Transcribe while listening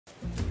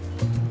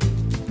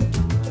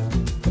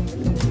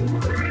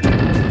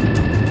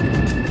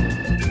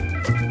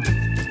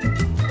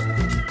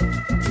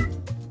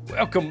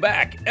Welcome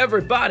back,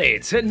 everybody,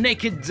 to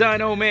Naked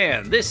Dino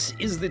Man. This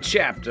is the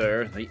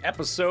chapter, the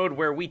episode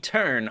where we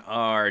turn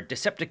our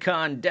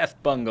Decepticon death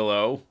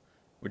bungalow,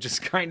 which is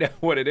kind of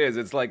what it is.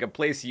 It's like a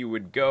place you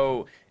would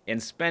go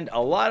and spend a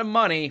lot of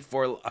money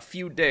for a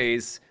few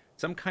days.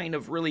 Some kind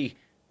of really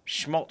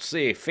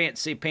schmaltzy,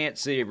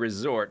 fancy-pantsy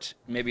resort,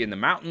 maybe in the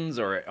mountains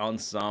or on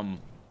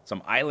some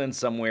island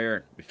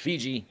somewhere.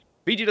 Fiji.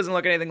 Fiji doesn't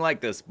look anything like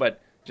this, but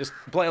just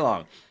play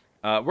along.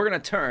 We're going to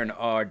turn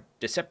our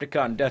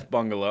Decepticon death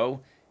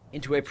bungalow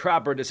into a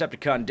proper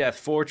Decepticon death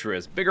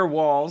fortress. Bigger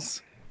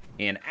walls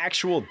and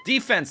actual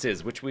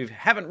defenses, which we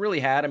haven't really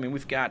had. I mean,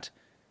 we've got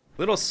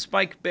little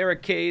spike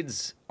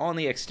barricades on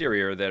the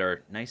exterior that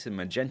are nice and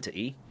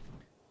magenta-y.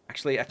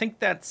 Actually, I think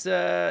that's,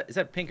 is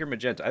that pink or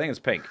magenta? I think it's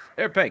pink.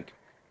 They're pink.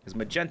 Is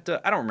magenta?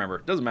 I don't remember.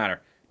 Doesn't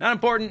matter. Not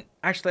important.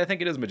 Actually, I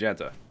think it is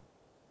magenta.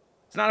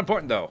 It's not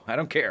important, though. I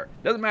don't care.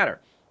 Doesn't matter.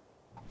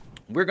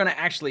 We're going to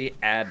actually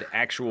add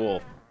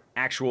actual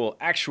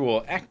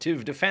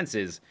active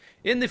defenses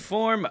in the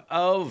form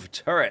of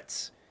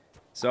turrets.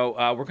 So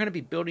we're going to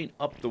be building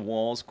up the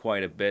walls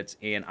quite a bit,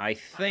 and I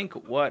think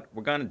what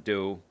we're going to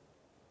do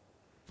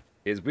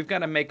is we've got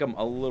to make them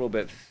a little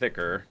bit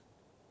thicker.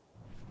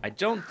 I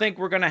don't think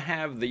we're going to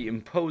have the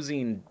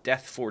imposing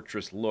Death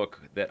Fortress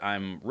look that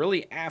I'm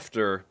really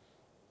after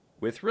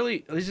with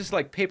really, it's just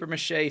like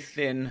papier-mâché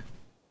thin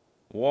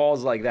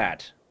walls like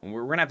that.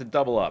 We're going to have to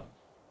double up.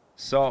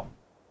 So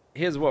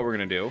here's what we're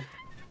going to do.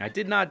 I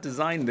did not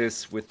design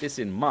this with this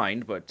in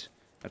mind, but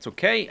that's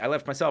okay. I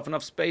left myself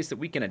enough space that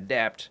we can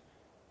adapt.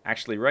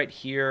 Actually, right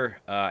here,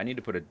 I need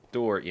to put a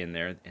door in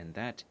there, and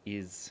that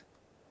is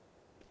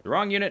the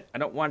wrong unit. I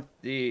don't want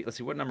the... Let's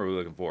see, what number are we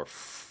looking for?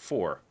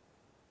 4.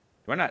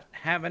 Do I not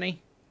have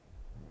any?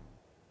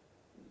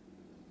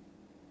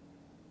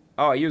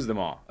 Oh, I used them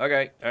all.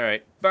 Okay, all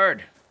right.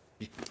 Bird,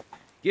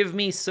 give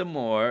me some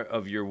more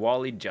of your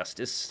Wally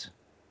justice.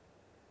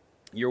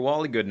 Your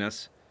Wally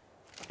goodness.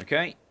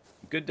 Okay.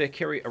 Good to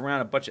carry around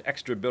a bunch of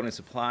extra building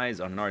supplies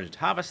on an Argent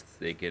Harvest.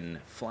 They can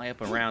fly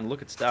up and around,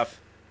 look at stuff.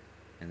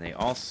 And they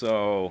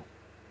also...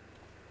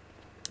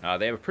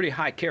 they have a pretty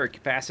high carry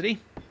capacity.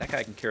 That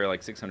guy can carry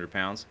like 600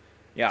 pounds.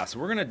 Yeah, so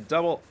we're going to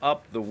double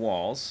up the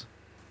walls.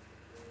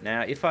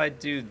 Now, if I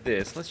do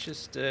this, let's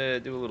just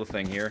do a little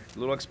thing here. A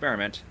little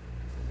experiment.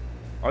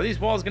 Are these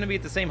walls going to be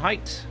at the same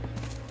height?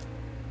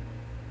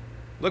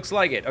 Looks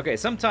like it. Okay,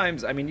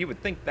 sometimes, I mean, you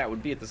would think that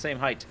would be at the same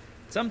height.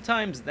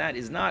 Sometimes that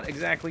is not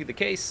exactly the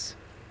case.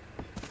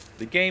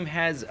 The game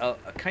has a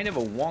kind of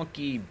a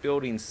wonky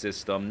building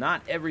system.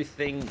 Not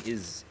everything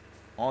is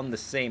on the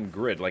same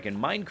grid. Like in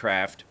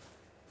Minecraft,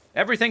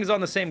 everything's on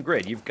the same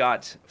grid. You've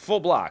got full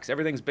blocks.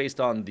 Everything's based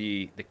on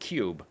the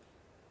cube.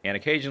 And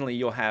occasionally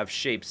you'll have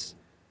shapes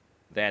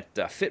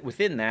that fit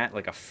within that,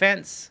 like a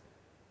fence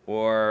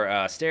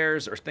or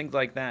stairs or things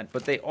like that.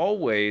 But they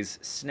always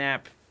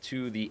snap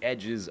to the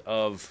edges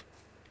of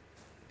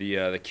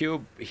the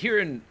cube. Here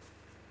in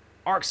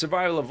ARK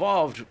Survival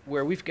Evolved,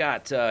 where we've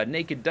got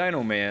Naked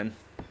Dino Man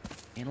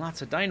and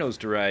lots of dinos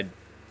to ride,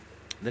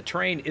 the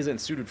terrain isn't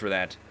suited for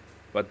that.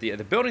 But the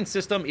building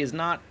system is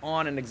not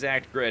on an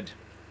exact grid,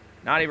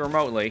 not even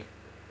remotely.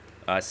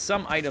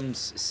 Some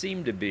items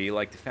seem to be,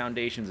 like the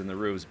foundations and the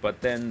roofs, but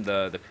then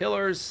the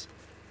pillars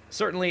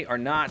certainly are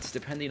not,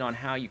 depending on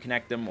how you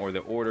connect them or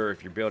the order.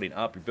 If you're building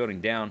up, you're building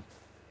down,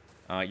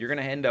 you're going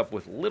to end up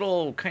with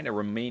little kind of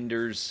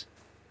remainders,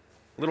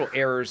 little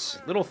errors,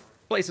 little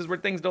places where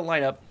things don't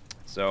line up.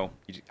 So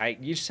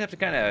you just have to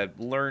kind of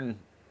learn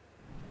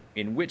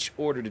in which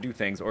order to do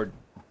things, or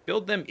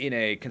build them in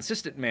a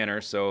consistent manner.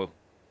 So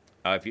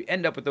if you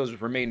end up with those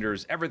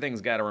remainders,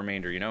 everything's got a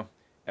remainder, you know?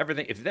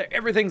 If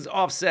everything's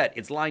offset,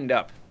 it's lined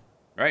up,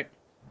 right?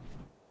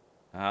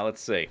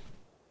 Let's see.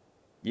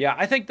 Yeah,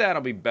 I think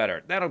that'll be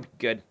better. That'll be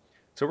good.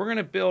 So we're going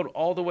to build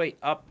all the way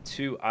up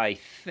to, I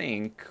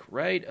think,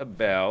 right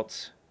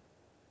about...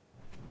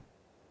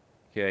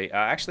 Okay,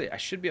 actually, I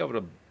should be able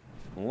to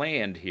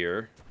land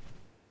here.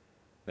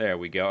 There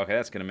we go. Okay,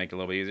 that's going to make it a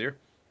little bit easier.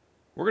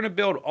 We're going to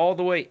build all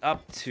the way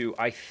up to,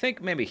 I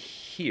think, maybe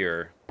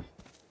here.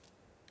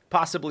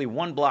 Possibly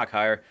one block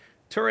higher.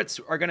 Turrets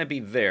are going to be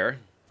there.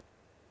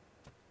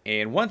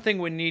 And one thing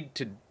we need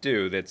to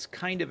do that's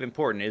kind of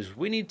important is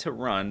we need to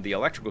run the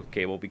electrical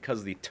cable,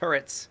 because the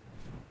turrets,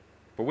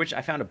 for which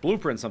I found a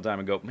blueprint some time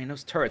ago, man,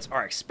 those turrets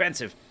are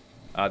expensive.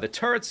 The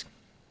turrets,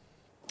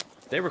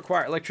 they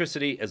require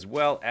electricity as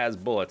well as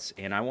bullets,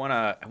 and I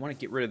wanna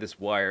get rid of this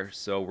wire,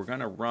 so we're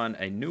gonna run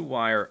a new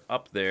wire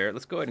up there.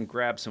 Let's go ahead and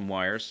grab some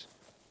wires.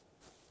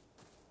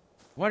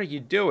 What are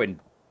you doing?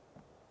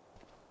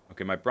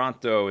 Okay, my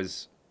Bronto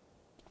is...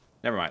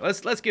 Never mind.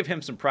 Let's give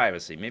him some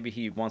privacy. Maybe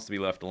he wants to be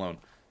left alone.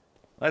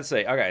 Let's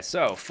see. Okay,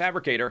 so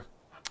fabricator.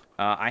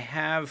 I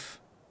have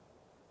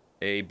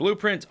a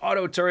blueprint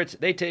auto turret.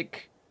 They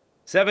take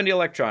 70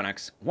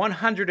 electronics,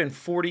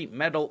 140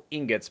 metal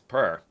ingots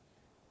per.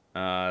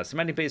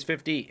 Cementing paste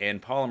 50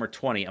 and polymer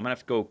 20. I'm gonna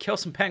have to go kill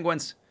some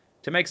penguins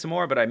to make some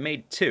more, but I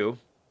made 2.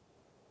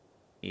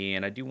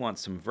 And I do want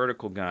some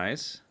vertical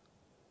guys.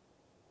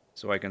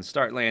 So I can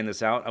start laying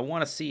this out. I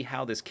want to see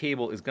how this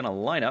cable is going to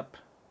line up.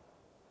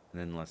 And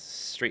then let's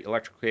straight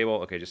electrical cable.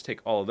 Okay, just take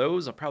all of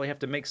those. I'll probably have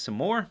to make some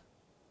more.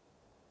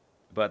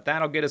 But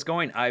that'll get us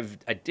going. I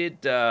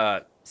did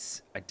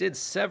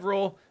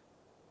several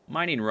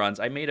mining runs.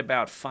 I made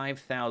about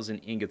 5,000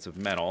 ingots of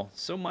metal.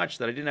 So much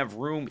that I didn't have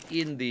room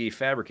in the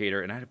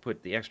fabricator, and I had to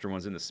put the extra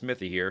ones in the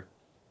smithy here.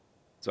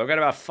 So I've got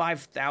about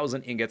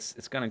 5,000 ingots.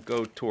 It's going to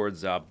go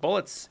towards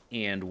bullets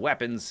and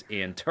weapons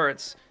and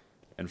turrets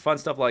and fun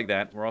stuff like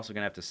that. We're also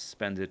going to have to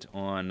spend it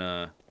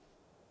on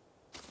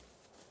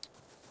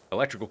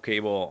electrical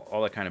cable,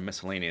 all that kind of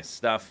miscellaneous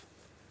stuff.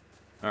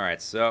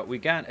 Alright, so we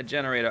got a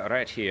generator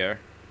right here.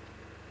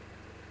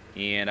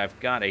 And I've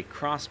got a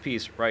cross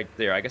piece right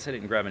there. I guess I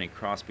didn't grab any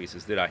cross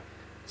pieces, did I?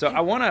 So I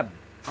want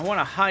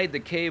to hide the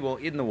cable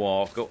in the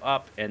wall, go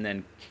up, and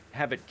then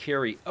have it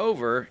carry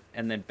over,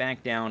 and then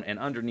back down and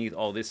underneath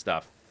all this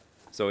stuff.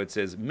 So it's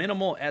as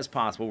minimal as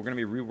possible. We're going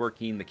to be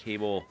reworking the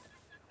cable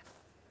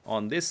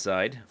on this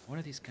side. What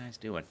are these guys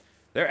doing?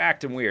 They're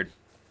acting weird.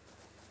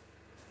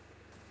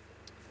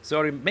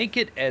 So to make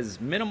it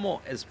as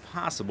minimal as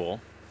possible,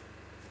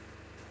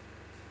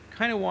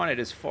 kind of want it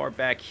as far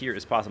back here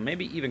as possible.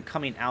 Maybe even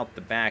coming out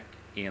the back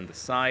and the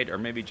side, or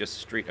maybe just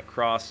straight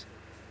across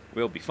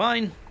will be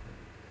fine.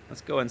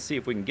 Let's go and see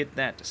if we can get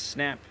that to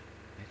snap.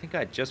 I think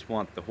I just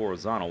want the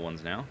horizontal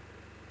ones now.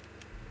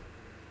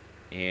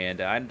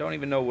 And I don't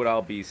even know what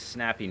I'll be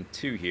snapping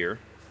to here.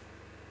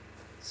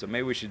 So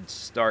maybe we should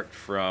start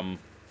from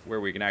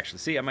where we can actually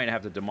see. I might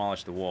have to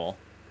demolish the wall.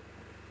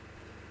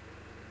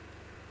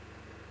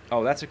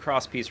 Oh, that's a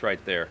cross piece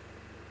right there.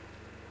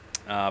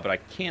 But I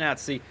cannot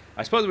see.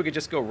 I suppose we could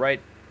just go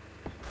right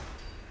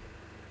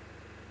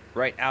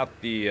out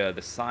the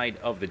side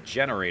of the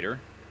generator.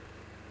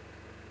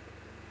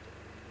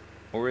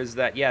 Or is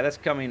that... Yeah, that's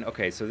coming...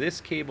 Okay, so this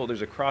cable,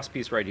 there's a cross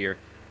piece right here.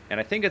 And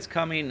I think it's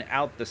coming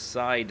out the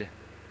side...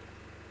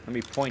 Let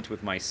me point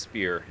with my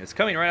spear. It's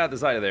coming right out the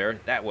side of there,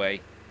 that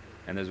way.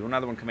 And there's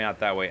another one coming out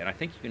that way. And I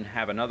think you can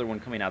have another one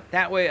coming out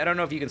that way. I don't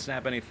know if you can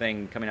snap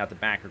anything coming out the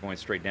back or going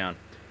straight down.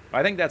 But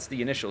I think that's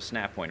the initial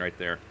snap point right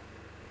there.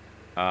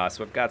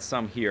 So I've got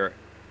some here.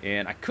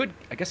 And I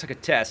guess I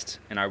could test,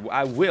 and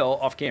I will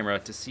off camera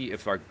to see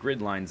if our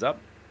grid lines up.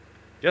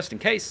 Just in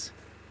case.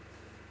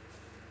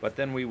 But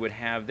then we would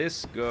have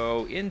this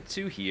go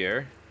into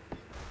here.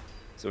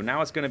 So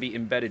now it's going to be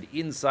embedded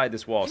inside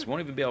this wall, so we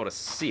won't even be able to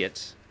see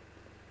it.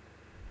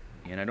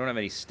 And I don't have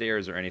any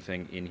stairs or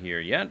anything in here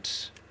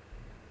yet.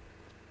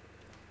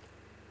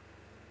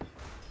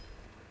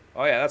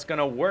 Oh yeah, that's going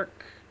to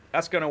work.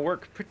 That's going to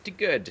work pretty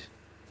good.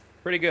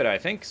 Pretty good, I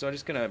think. So I'm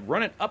just going to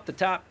run it up the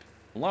top,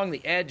 along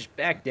the edge,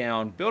 back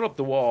down, build up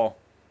the wall,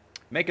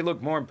 make it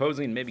look more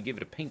imposing, and maybe give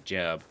it a paint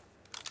job.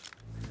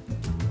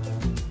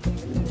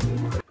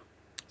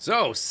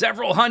 So,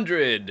 several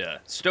hundred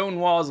stone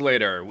walls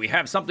later, we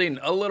have something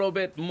a little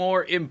bit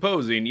more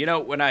imposing. You know,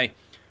 when I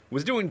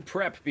was doing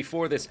prep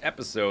before this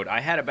episode,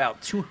 I had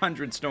about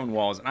 200 stone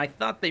walls, and I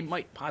thought they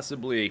might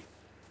possibly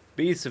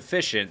be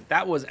sufficient.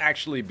 That was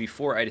actually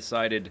before I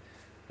decided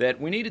that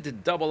we needed to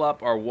double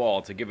up our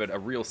wall to give it a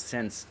real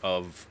sense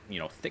of, you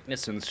know,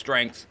 thickness and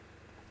strength.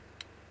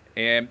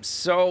 And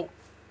so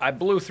I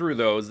blew through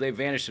those. They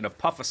vanished in a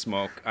puff of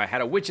smoke. I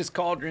had a witch's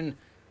cauldron.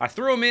 I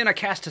threw them in. I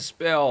cast a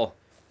spell,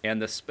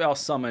 and the spell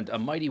summoned a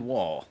mighty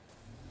wall.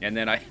 And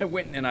then I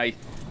went and I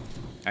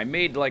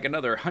made like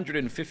another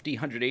 150,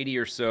 180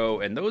 or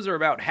so, and those are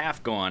about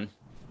half gone.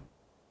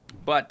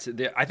 But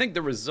I think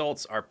the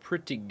results are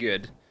pretty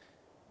good.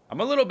 I'm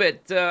a little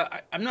bit,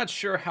 I'm not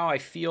sure how I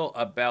feel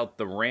about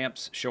the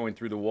ramps showing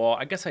through the wall.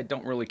 I guess I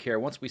don't really care.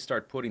 Once we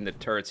start putting the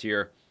turrets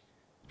here,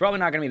 it's probably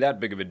not going to be that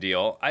big of a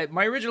deal.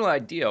 My original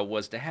idea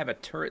was to have a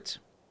turret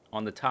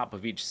on the top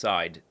of each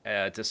side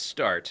to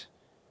start.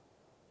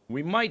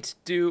 We might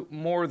do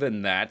more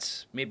than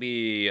that.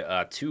 Maybe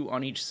 2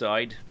 on each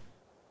side.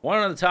 1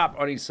 on the top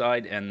on each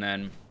side, and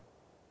then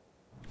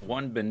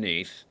 1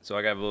 beneath. So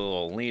I got a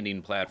little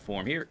landing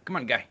platform here. Come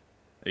on, guy.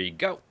 There you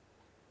go.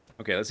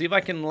 Okay, let's see if I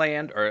can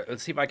land, or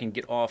let's see if I can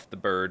get off the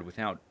bird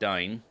without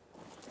dying.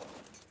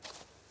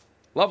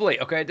 Lovely.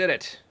 Okay, I did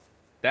it.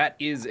 That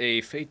is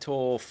a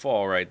fatal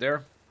fall right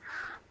there.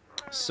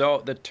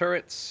 So the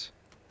turrets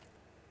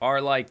are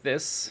like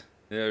this.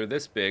 They're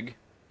this big.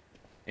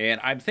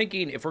 And I'm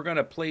thinking if we're going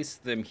to place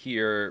them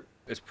here,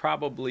 it's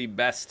probably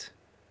best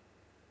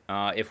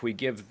if we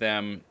give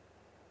them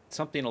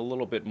something a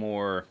little bit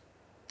more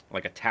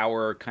like a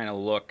tower kind of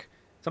look.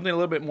 Something a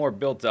little bit more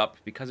built up,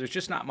 because there's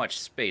just not much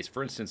space.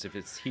 For instance, if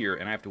it's here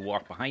and I have to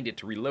walk behind it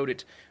to reload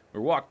it,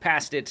 or walk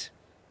past it,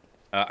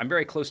 I'm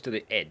very close to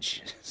the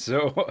edge.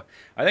 So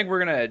I think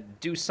we're going to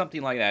do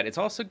something like that. It's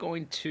also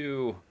going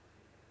to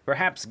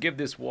perhaps give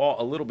this wall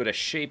a little bit of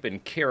shape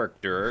and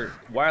character.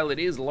 While it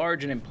is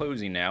large and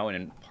imposing now,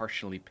 and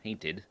partially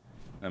painted,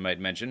 I might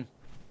mention.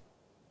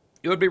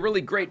 It would be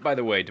really great, by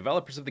the way,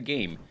 developers of the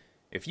game,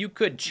 if you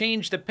could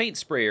change the paint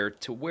sprayer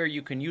to where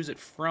you can use it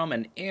from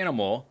an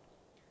animal.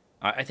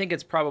 I think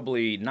it's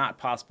probably not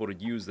possible to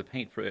use the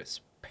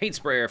paint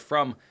sprayer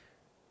from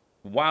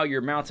while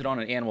you're mounted on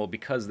an animal,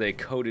 because they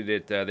coded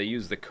it, they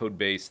use the code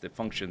base, the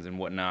functions and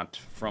whatnot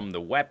from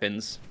the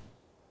weapons,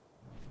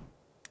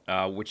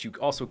 which you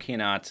also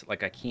cannot,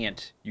 like I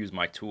can't use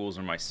my tools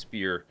or my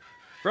spear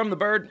from the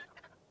bird,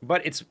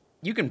 but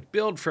you can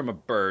build from a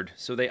bird,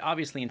 so they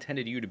obviously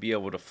intended you to be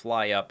able to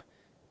fly up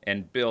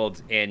and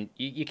build, and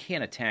you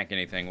can't attack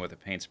anything with a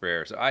paint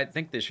sprayer. So I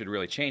think they should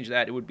really change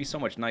that. It would be so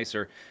much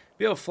nicer.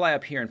 Be able to fly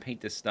up here and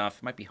paint this stuff.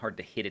 It might be hard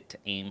to hit it to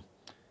aim,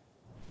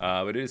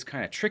 but it is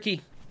kind of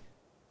tricky.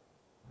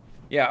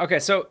 Yeah, okay,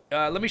 so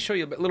let me show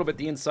you a little bit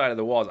the inside of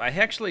the walls. I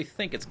actually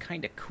think it's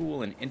kind of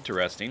cool and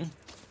interesting.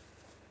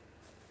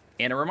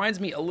 And it reminds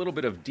me a little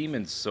bit of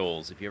Demon's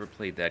Souls, if you ever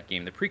played that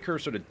game. The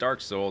precursor to Dark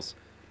Souls,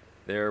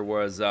 there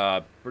was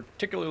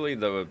particularly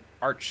the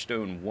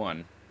Archstone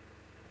 1.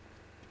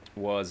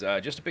 Was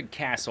just a big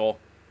castle,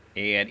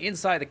 and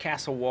inside the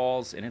castle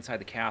walls and inside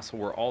the castle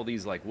were all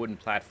these like wooden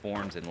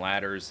platforms and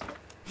ladders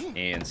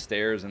and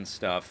stairs and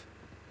stuff.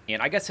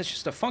 And I guess it's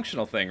just a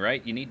functional thing,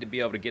 right? You need to be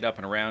able to get up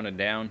and around and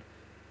down,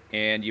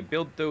 and you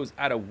build those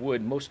out of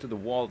wood. Most of the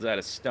walls out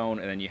of stone,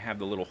 and then you have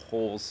the little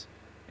holes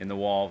in the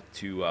wall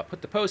to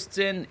put the posts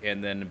in,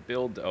 and then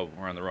build. Oh,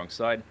 we're on the wrong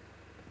side.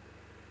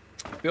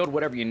 Build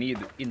whatever you need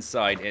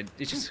inside, and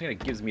it just kind of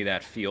gives me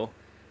that feel.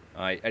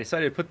 I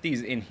decided to put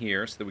these in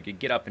here so that we could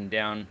get up and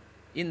down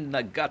in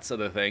the guts of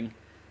the thing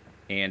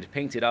and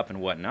paint it up and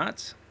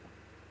whatnot.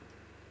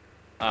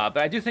 But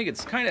I do think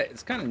it's kind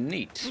of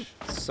neat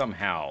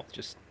somehow.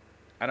 Just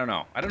I don't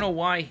know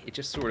why. It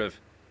just sort of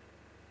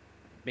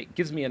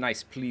gives me a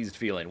nice pleased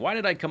feeling. Why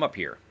did I come up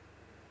here?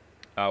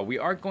 We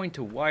are going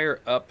to wire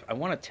up. I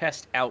want to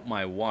test out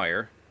my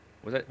wire.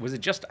 Was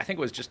it just? I think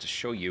it was just to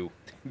show you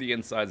the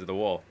insides of the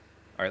wall.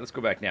 All right, let's go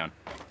back down.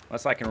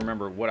 Unless I can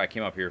remember what I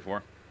came up here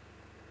for.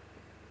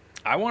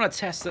 I want to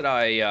test that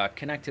I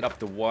connected up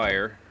the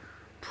wire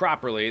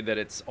properly, that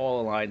it's all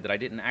aligned, that I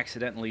didn't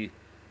accidentally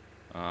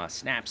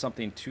snap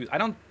something to... I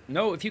don't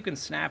know if you can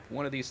snap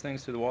one of these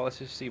things to the wall. Let's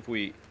just see if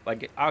we...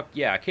 like.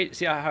 Yeah,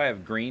 see how I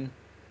have green?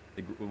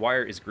 The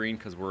wire is green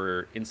because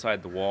we're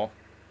inside the wall.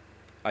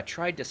 I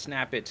tried to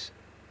snap it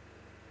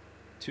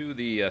to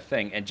the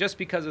thing, and just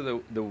because of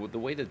the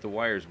way that the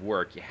wires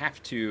work, you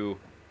have to...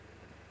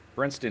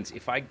 For instance,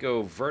 if I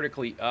go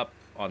vertically up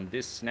on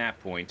this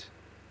snap point...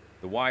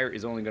 the wire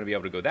is only going to be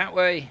able to go that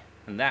way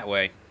and that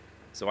way.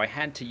 So I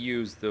had to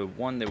use the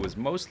one that was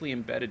mostly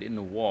embedded in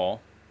the wall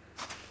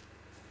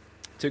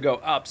to go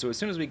up. So as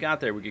soon as we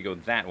got there, we could go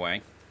that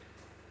way.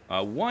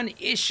 One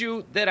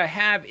issue that I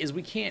have is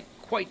we can't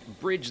quite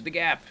bridge the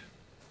gap.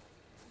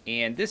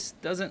 And this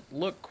doesn't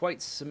look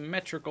quite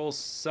symmetrical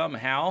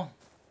somehow.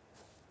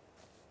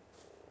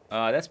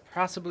 That's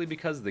possibly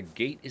because the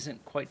gate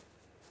isn't quite...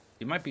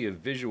 It might be a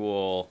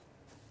visual...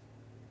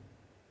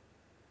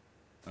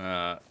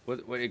 what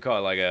do you call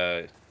it? Like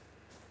a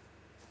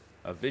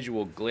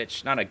visual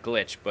glitch? Not a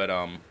glitch, but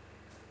an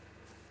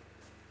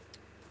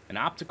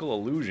optical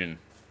illusion.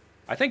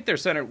 I think they're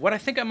centered. What I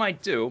think I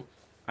might do,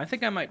 I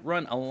think I might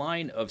run a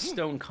line of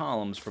stone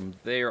columns from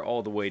there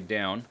all the way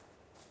down,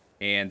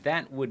 and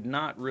that would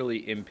not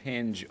really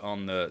impinge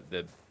on the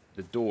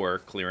door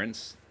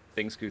clearance.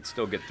 Things could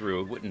still get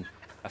through. It wouldn't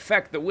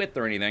affect the width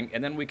or anything,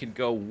 and then we could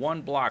go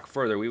one block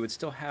further. We would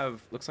still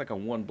have, looks like a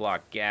one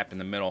block gap in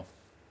the middle.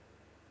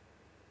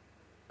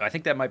 I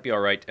think that might be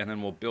all right, and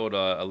then we'll build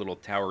a little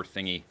tower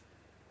thingy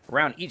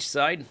around each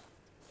side.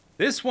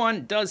 This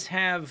one does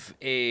have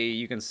a,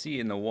 you can see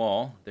in the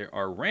wall, there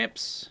are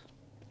ramps.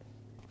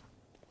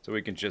 So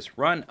we can just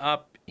run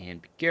up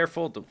and be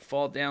careful, don't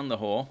fall down the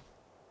hole.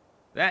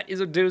 That is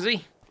a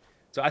doozy.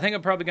 So I think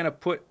I'm probably going to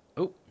put,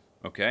 oh,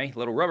 okay, a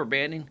little rubber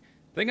banding.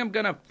 I think I'm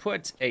going to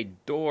put a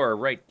door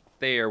right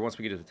there once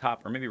we get to the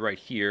top, or maybe right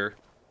here.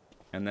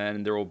 And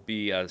then there will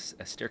be a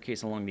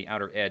staircase along the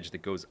outer edge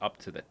that goes up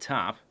to the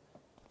top.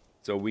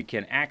 So we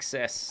can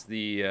access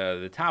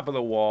the top of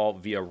the wall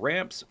via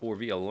ramps or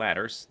via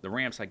ladders. The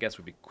ramps, I guess,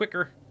 would be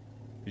quicker,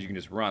 because you can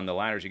just run. The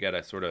ladders, you got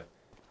to sort of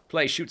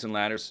play chutes and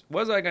ladders. What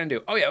was I going to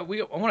do? Oh, yeah,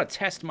 I want to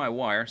test my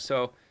wire.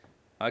 So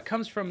it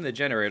comes from the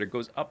generator,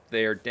 goes up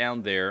there,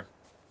 down there,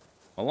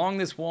 along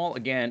this wall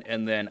again,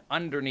 and then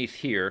underneath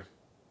here.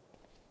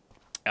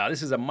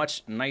 This is a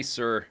much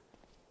nicer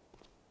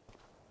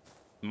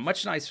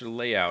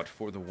layout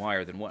for the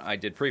wire than what I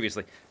did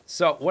previously.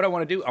 So what I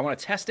want to do, I want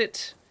to test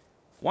it.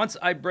 Once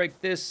I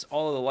break this,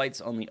 all of the lights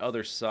on the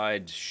other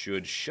side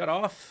should shut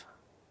off.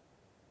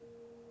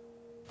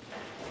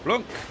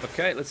 Blunk.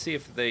 Okay, let's see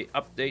if they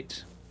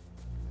update.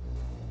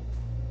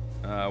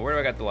 Where do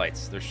I got the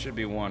lights? There should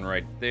be one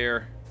right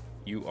there.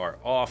 You are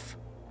off.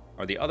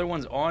 Are the other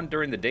ones on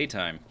during the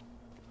daytime?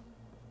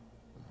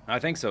 I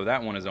think so.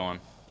 That one is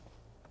on.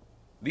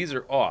 These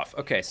are off.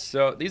 Okay,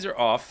 so these are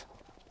off.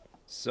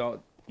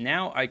 So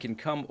now I can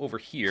come over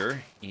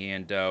here,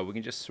 and we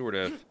can just sort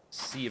of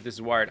see if this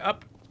is wired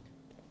up.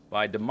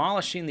 By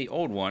demolishing the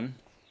old one,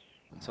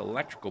 this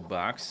electrical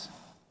box,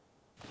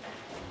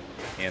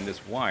 and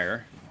this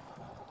wire.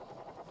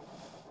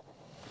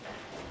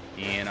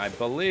 And I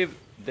believe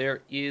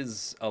there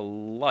is a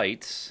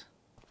light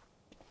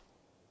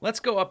let's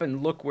go up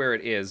and look where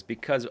it is,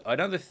 because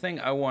another thing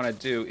I want to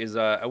do is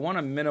I want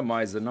to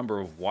minimize the number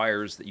of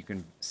wires that you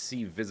can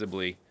see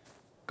visibly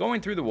going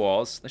through the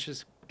walls. Let's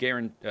just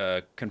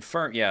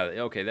confirm. Yeah,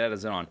 okay, that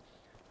is on.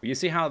 But you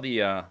see how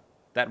the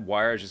that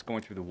wire is just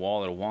going through the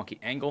wall at a wonky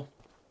angle?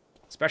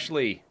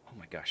 Especially, oh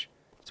my gosh,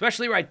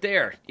 especially right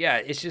there. Yeah,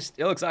 it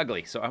looks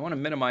ugly. So I want to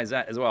minimize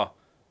that as well.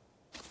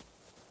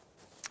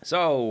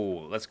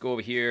 So let's go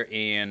over here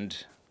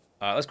and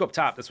let's go up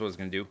top. That's what I was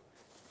going to do.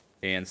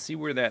 And see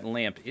where that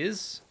lamp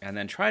is. And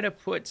then try to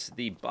put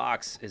the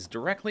box as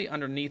directly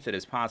underneath it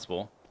as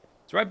possible.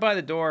 It's right by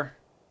the door.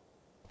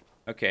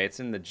 Okay, it's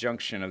in the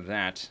junction of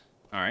that.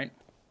 All right.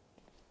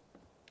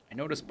 I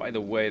noticed, by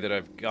the way, that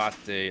I've got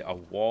a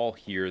wall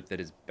here that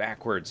is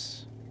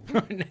backwards. I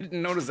didn't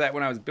notice that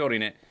when I was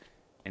building it.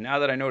 And now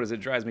that I notice it,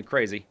 it drives me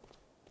crazy.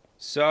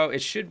 So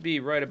it should be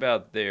right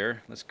about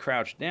there. Let's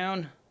crouch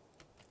down.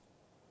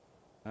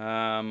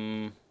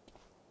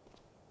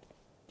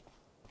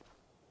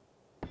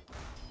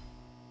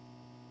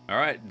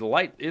 Alright, the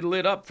light, it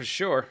lit up for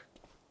sure.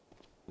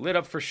 Lit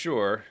up for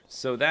sure.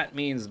 So that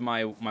means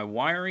my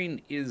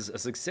wiring is a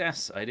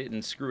success. I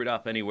didn't screw it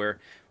up anywhere.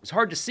 It was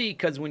hard to see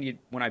because when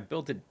I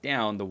built it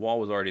down, the wall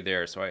was already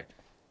there. So I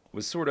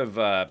was sort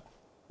of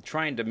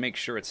trying to make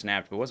sure it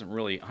snapped, but wasn't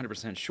really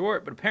 100%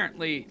 sure. But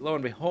apparently, lo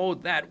and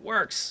behold, that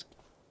works.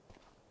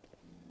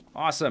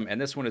 Awesome,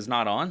 and this one is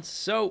not on.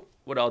 So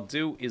what I'll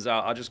do is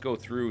I'll just go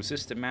through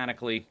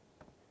systematically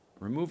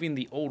removing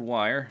the old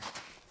wire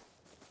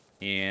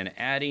and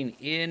adding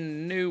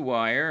in new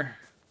wire.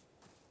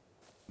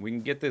 We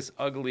can get this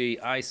ugly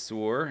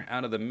eyesore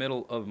out of the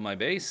middle of my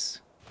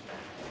base.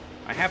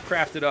 I have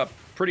crafted up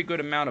a pretty good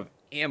amount of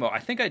ammo. I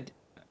think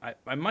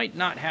I might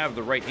not have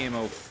the right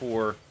ammo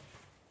for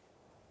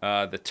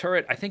the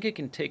turret. I think it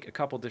can take a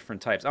couple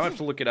different types. I'll have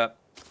to look it up.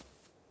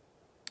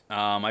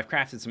 I've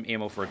crafted some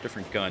ammo for a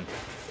different gun.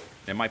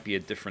 There might be a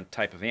different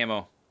type of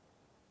ammo.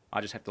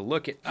 I'll just have to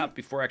look it up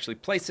before I actually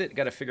place it.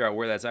 Got to figure out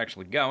where that's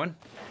actually going.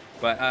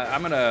 But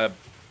I'm going to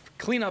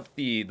clean up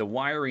the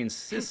wiring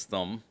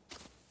system,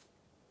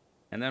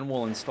 and then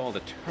we'll install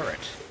the turret.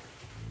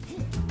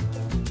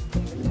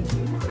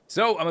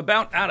 So I'm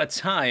about out of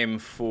time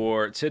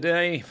for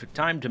today.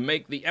 Time to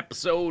make the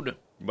episode.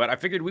 But I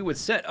figured we would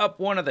set up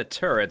one of the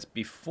turrets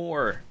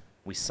before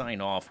we sign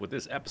off with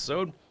this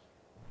episode.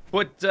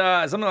 Put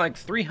something like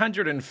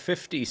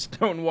 350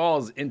 stone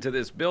walls into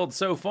this build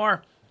so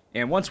far.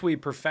 And once we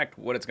perfect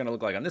what it's going to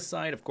look like on this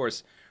side, of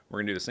course, we're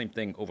going to do the same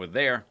thing over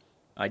there.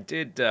 I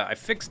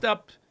fixed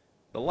up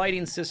the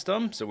lighting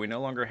system, so we no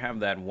longer have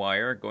that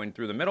wire going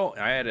through the middle.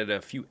 I added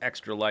a few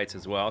extra lights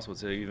as well, so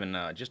it's even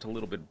just a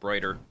little bit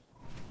brighter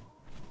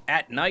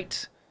at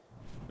night.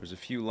 There's a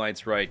few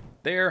lights right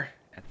there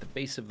at the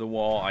base of the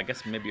wall. I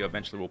guess maybe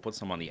eventually we'll put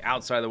some on the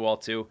outside of the wall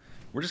too.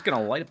 We're just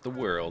gonna light up the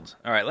world.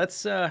 All right,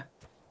 let's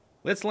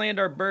land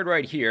our bird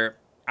right here.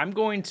 I'm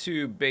going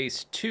to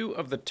base 2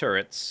 of the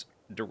turrets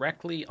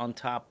directly on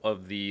top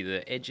of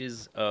the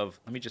edges of.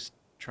 Let me just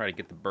try to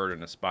get the bird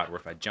in a spot where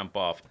if I jump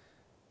off,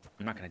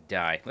 I'm not gonna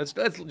die. Let's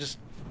just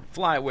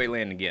fly away,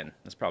 land again.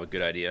 That's probably a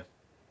good idea.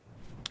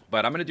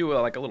 But I'm gonna do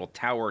like a little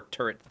tower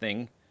turret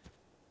thing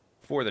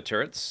for the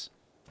turrets.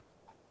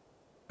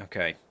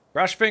 Okay,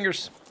 cross your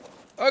fingers.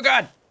 Oh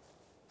God.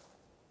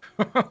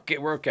 Okay,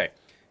 we're okay.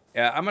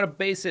 I'm gonna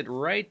base it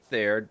right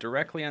there,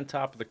 directly on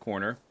top of the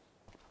corner,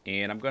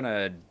 and I'm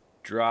gonna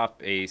drop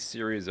a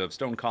series of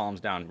stone columns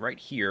down right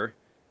here.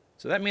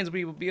 So that means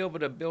we will be able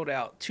to build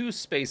out 2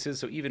 spaces,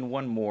 so even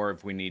one more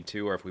if we need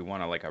to, or if we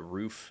want like a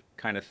roof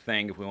kind of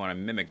thing, if we want to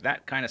mimic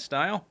that kind of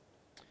style.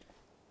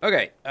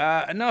 Okay,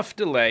 enough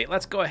delay.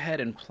 Let's go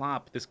ahead and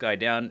plop this guy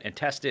down and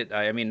test it.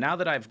 I mean, now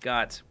that I've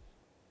got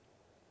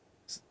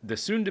the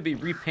soon-to-be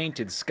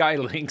repainted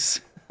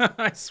Skylinks,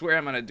 I swear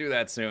I'm going to do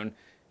that soon,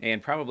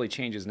 and probably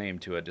change his name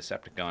to a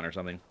Decepticon or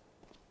something.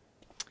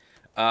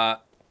 Now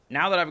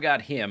that I've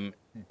got him,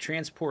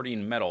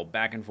 transporting metal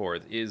back and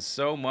forth is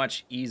so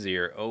much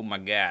easier. Oh my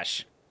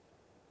gosh.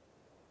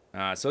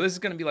 So this is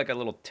going to be like a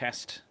little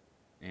test,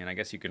 and I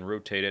guess you can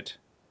rotate it.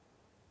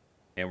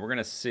 And we're going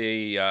to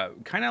see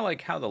kind of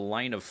like how the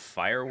line of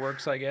fire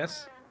works, I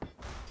guess.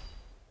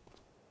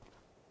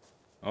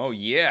 Oh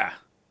yeah.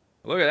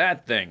 Look at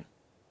that thing.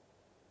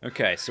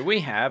 Okay, so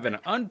we have an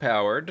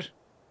unpowered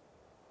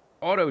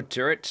auto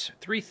turret,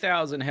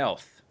 3,000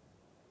 health.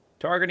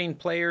 Targeting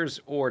players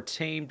or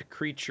tamed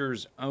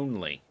creatures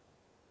only.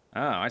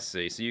 Oh, I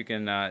see. So you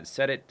can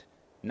set it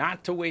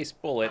not to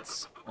waste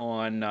bullets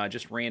on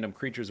just random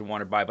creatures that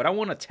wander by. But I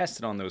want to test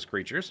it on those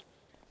creatures.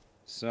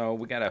 So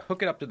we got to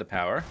hook it up to the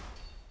power.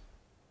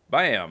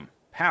 Bam.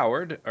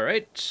 Powered. All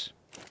right.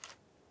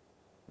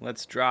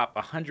 Let's drop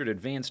 100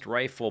 advanced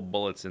rifle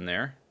bullets in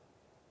there.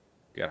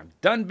 Good. I'm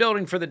done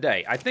building for the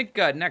day. I think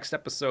next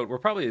episode, we're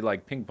probably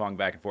like ping pong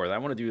back and forth. I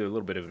want to do a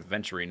little bit of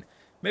adventuring.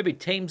 Maybe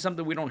tame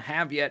something we don't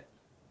have yet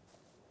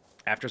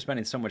after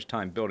spending so much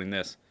time building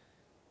this.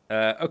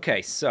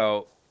 Okay,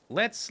 so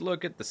let's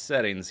look at the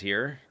settings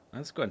here.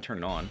 Let's go ahead and turn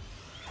it on.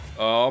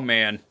 Oh,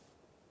 man.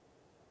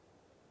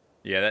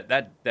 Yeah,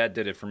 that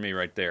did it for me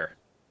right there.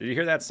 Did you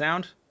hear that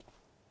sound?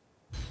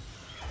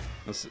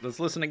 Let's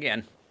listen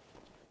again.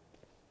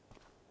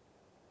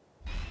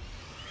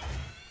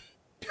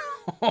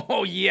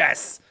 Oh,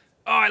 yes.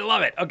 Oh, I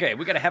love it. Okay,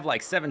 we got to have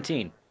like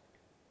 17.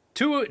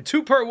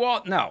 Two per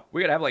wall. No,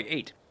 we got to have like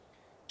 8.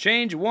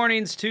 Change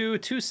warnings to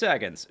 2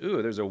 seconds.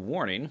 Ooh, there's a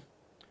warning.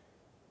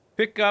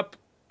 Pick up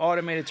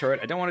automated turret.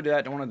 I don't want to do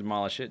that. Don't want to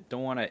demolish it.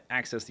 Don't want to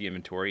access the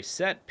inventory.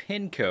 Set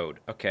pin code.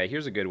 Okay,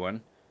 here's a good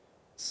one.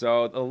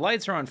 So the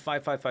lights are on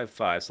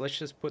 5555. So let's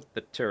just put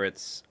the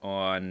turrets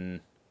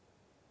on...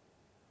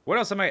 What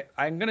else am I...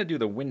 I'm going to do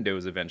the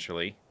windows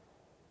eventually.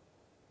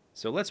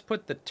 So let's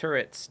put the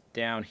turrets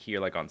down here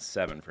like on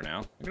 7 for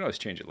now. We can always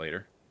change it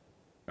later.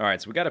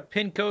 Alright, so we got a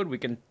pin code. We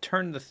can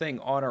turn the thing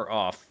on or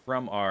off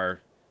from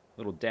our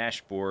little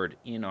dashboard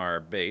in our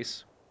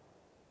base.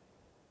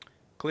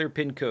 Clear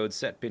pin code,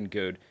 set pin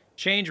code.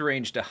 Change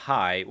range to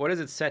high. What is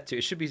it set to?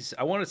 It should be...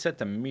 I want it set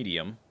to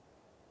medium.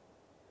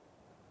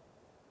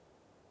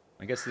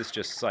 I guess this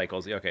just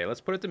cycles. Okay,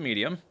 let's put it to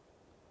medium.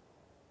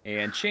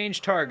 And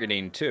change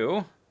targeting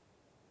to...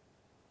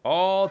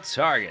 all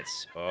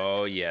targets.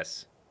 Oh,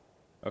 yes.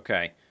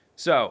 Okay,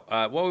 so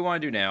what we want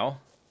to do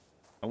now,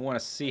 I want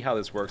to see how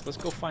this works. Let's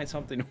go find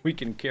something we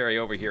can carry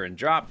over here and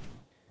drop.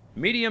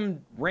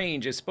 Medium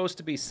range is supposed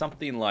to be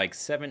something like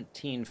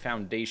 17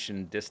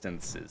 foundation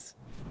distances.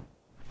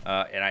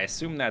 And I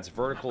assume that's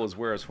vertical as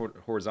well as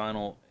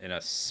horizontal in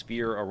a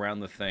sphere around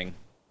the thing.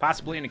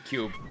 Possibly in a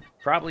cube.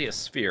 Probably a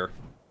sphere.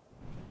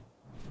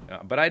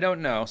 But I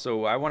don't know,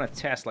 so I want to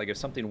test, like, if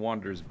something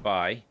wanders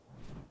by.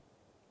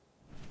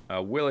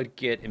 Will it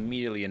get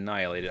immediately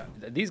annihilated?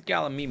 These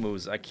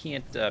Gallimimus, I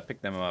can't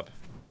pick them up.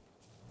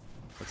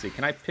 Let's see,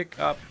 can I pick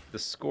up the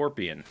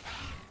Scorpion?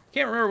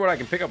 Can't remember what I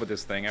can pick up with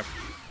this thing.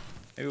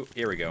 Ooh,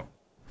 here we go.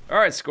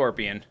 Alright,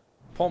 Scorpion.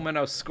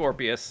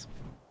 Pulmonoscorpius.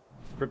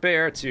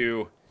 Prepare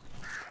to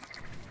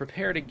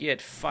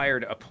get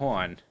fired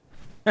upon.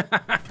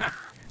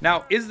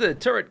 Now, is the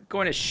turret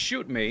going to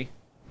shoot me?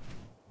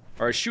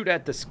 Or shoot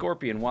at the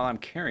Scorpion while I'm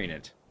carrying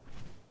it?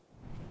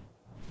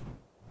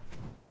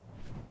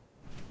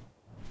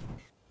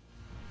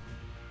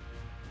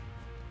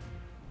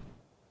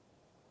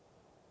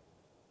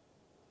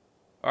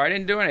 Alright, I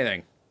didn't do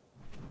anything.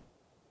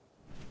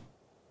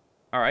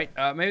 Alright,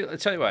 maybe,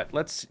 let's tell you what.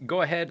 Let's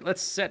go ahead,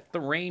 let's set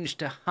the range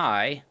to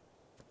high.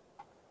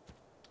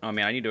 Oh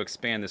man, I need to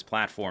expand this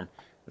platform.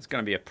 It's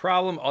going to be a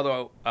problem,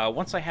 although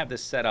once I have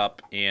this set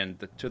up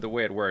and to the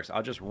way it works,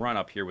 I'll just run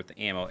up here with the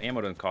ammo.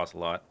 Ammo doesn't cost a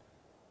lot.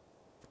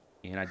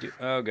 And I do,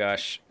 oh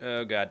gosh,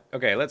 oh god.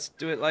 Okay, let's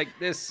do it like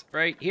this,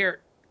 right here.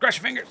 Crush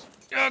your fingers.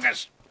 Oh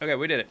gosh. Okay,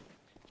 we did it.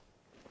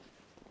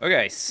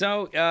 Okay,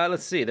 so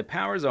let's see, the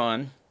power's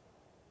on.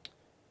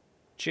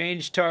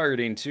 Change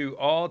targeting to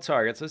all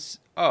targets. Let's.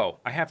 Oh,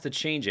 I have to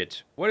change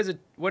it. What is it?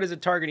 What is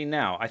it targeting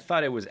now? I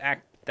thought it was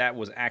that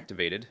was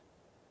activated.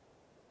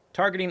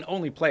 Targeting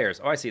only players.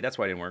 Oh, I see. That's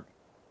why it didn't work.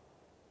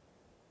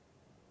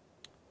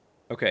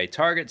 Okay,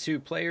 target to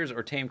players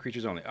or tame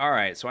creatures only. All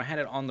right, so I had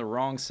it on the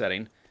wrong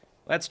setting.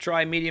 Let's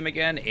try medium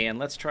again, and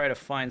let's try to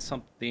find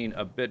something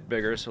a bit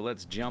bigger. So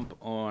let's jump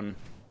on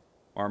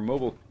our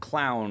mobile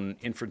clown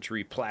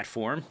infantry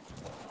platform.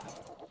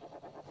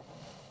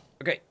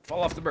 Okay,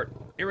 fall off the bird.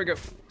 Here we go.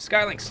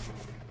 Skylinks.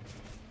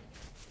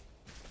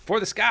 For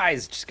the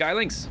skies,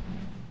 Skylinks.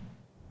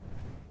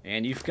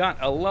 And you've got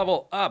a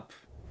level up.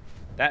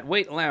 That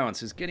weight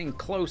allowance is getting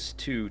close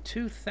to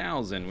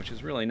 2,000, which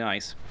is really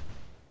nice.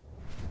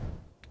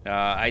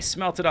 I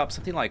smelted up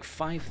something like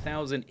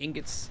 5,000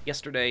 ingots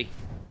yesterday,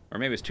 or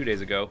maybe it was 2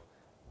 days ago.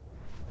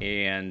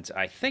 And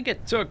I think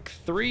it took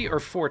 3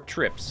 or 4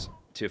 trips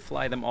to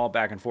fly them all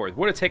back and forth.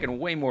 Would have taken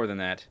way more than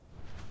that.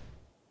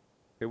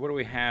 Okay, what do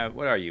we have?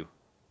 What are you?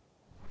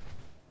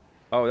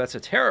 Oh, that's a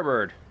terror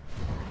bird.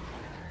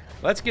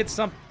 Let's get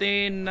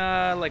something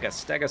like a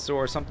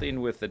stegosaur,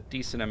 something with a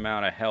decent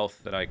amount of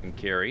health that I can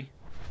carry.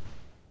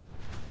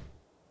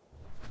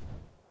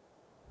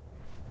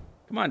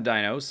 Come on,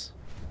 dinos.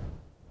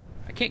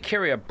 I can't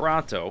carry a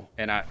Bronto,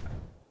 and I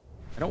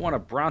don't want a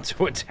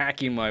Bronto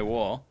attacking my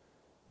wall.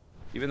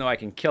 Even though I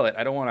can kill it,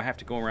 I don't want to have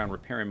to go around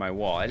repairing my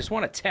wall. I just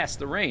want to test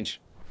the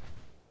range.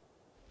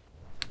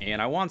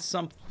 And I want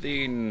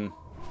something...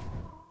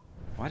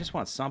 Well, I just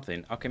want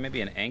something. Okay,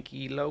 maybe an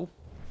Ankylo?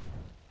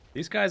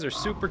 These guys are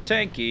super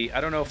tanky. I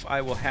don't know if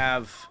I will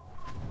have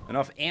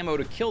enough ammo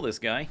to kill this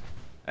guy.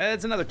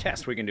 That's another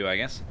test we can do, I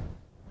guess.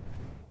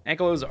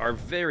 Ankylos are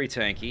very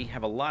tanky,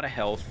 have a lot of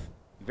health,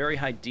 very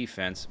high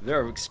defense.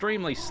 They're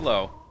extremely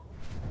slow,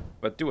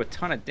 but do a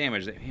ton of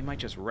damage. He might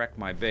just wreck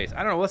my base.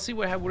 I don't know. Let's see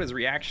what his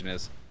reaction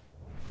is.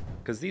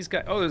 Because these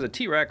guys... Oh, there's a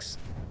T-Rex.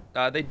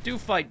 They do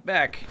fight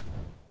back.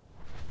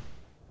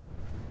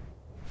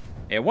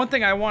 And one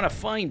thing I want to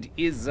find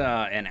is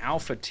an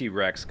Alpha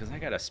T-Rex, because I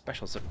got a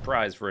special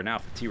surprise for an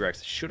Alpha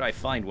T-Rex, should I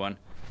find one.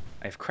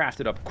 I've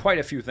crafted up quite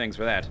a few things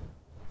for that.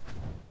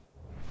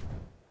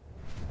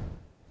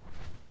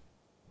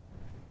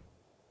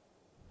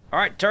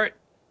 Alright, turret.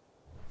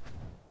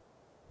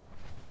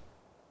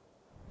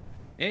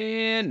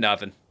 And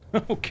nothing.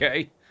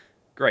 Okay,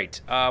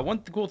 great. One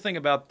cool thing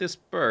about this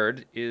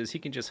bird is he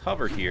can just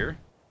hover here.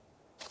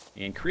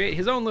 and create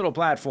his own little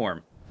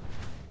platform.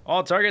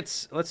 All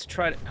targets, let's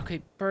try to...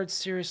 Okay, bird,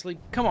 seriously?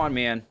 Come on,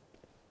 man.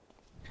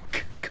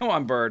 Come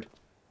on, bird.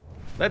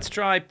 Let's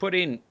try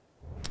putting...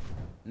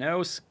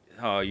 No...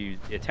 Oh, you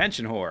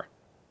attention whore.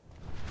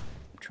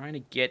 I'm trying to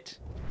get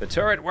the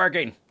turret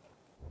working.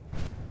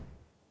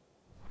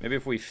 Maybe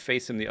if we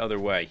face him the other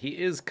way. He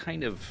is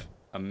kind of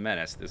a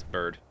menace, this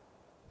bird.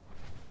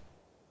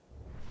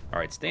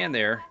 Alright, stand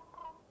there.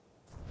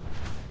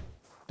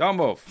 Don't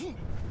move.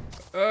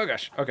 Oh,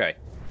 gosh. Okay.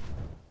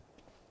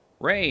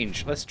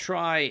 Range. Let's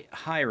try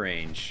high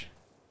range.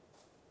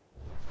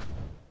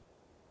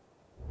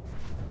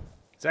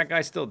 Is that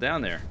guy still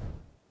down there?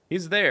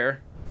 He's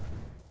there.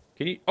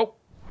 Can you... Oh!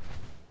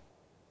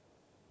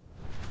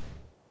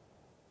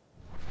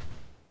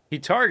 He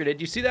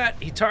targeted. You see that?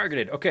 He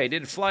targeted. Okay,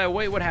 did it fly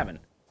away? What happened?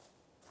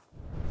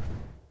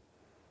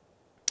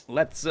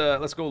 Let's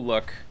go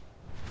look.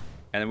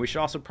 And then we should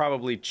also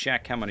probably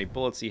check how many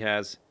bullets he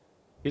has.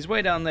 He's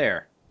way down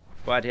there.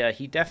 But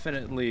he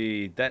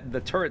definitely...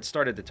 the turret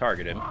started to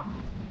target him.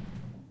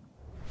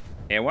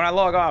 And when I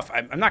log off,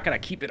 I'm not going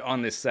to keep it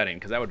on this setting,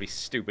 because that would be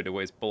stupid to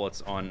waste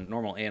bullets on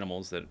normal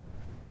animals that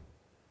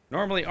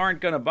normally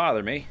aren't going to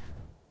bother me.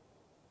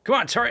 Come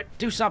on, turret,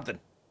 do something.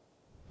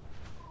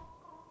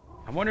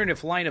 I'm wondering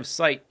if line of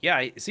sight...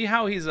 Yeah, see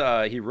how he's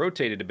he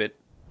rotated a bit.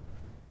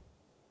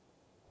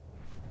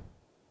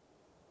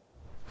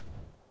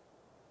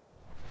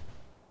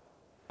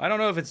 I don't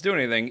know if it's doing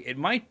anything. It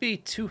might be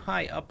too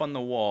high up on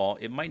the wall.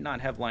 It might not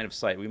have line of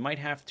sight. We might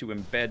have to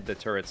embed the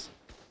turrets.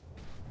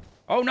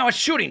 Oh, no, it's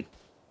shooting!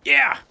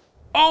 Yeah!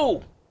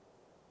 Oh!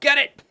 Get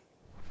it!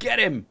 Get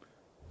him!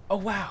 Oh,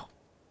 wow.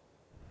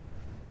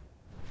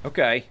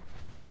 Okay.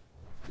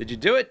 Did you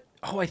do it?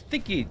 Oh, I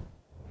think he...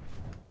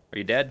 Are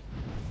you dead?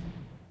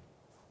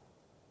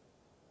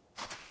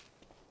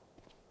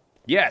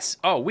 Yes!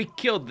 Oh, we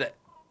killed the...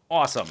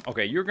 Awesome.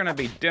 Okay, you're gonna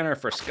be dinner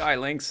for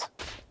Skylynx.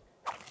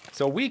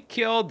 So we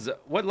killed...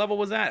 What level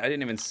was that? I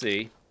didn't even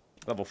see.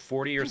 Level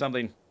 40 or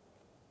something.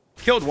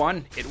 Killed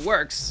one. It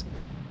works.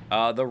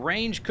 The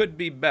range could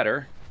be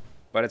better,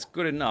 but it's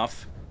good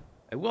enough.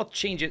 I will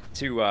change it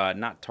to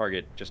not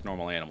target just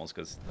normal animals,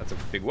 because that's a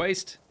big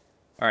waste.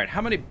 Alright,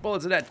 how many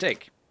bullets did that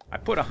take? I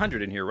put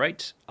 100 in here,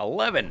 right?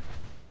 11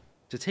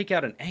 to take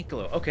out an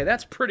ankylo. Okay,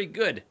 that's pretty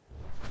good.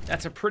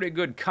 That's a pretty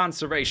good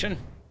conservation.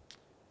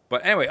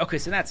 But anyway, okay,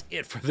 so that's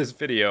it for this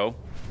video.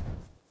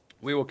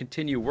 We will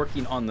continue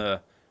working on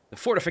the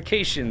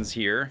fortifications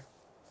here.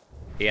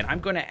 And I'm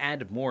going to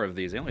add more of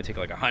these. They only take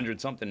like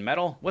 100-something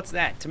metal. What's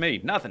that to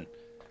me? Nothing.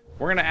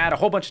 We're going to add a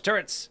whole bunch of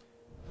turrets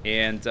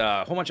and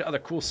a whole bunch of other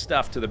cool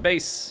stuff to the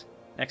base.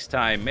 Next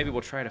time, maybe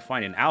we'll try to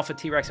find an alpha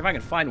T-Rex. If I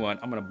can find one,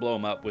 I'm going to blow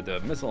him up with a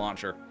missile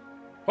launcher.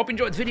 Hope you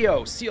enjoyed the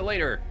video. See you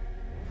later.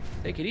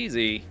 Take it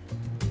easy.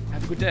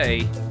 Have a good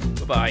day.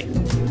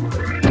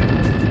 Bye-bye.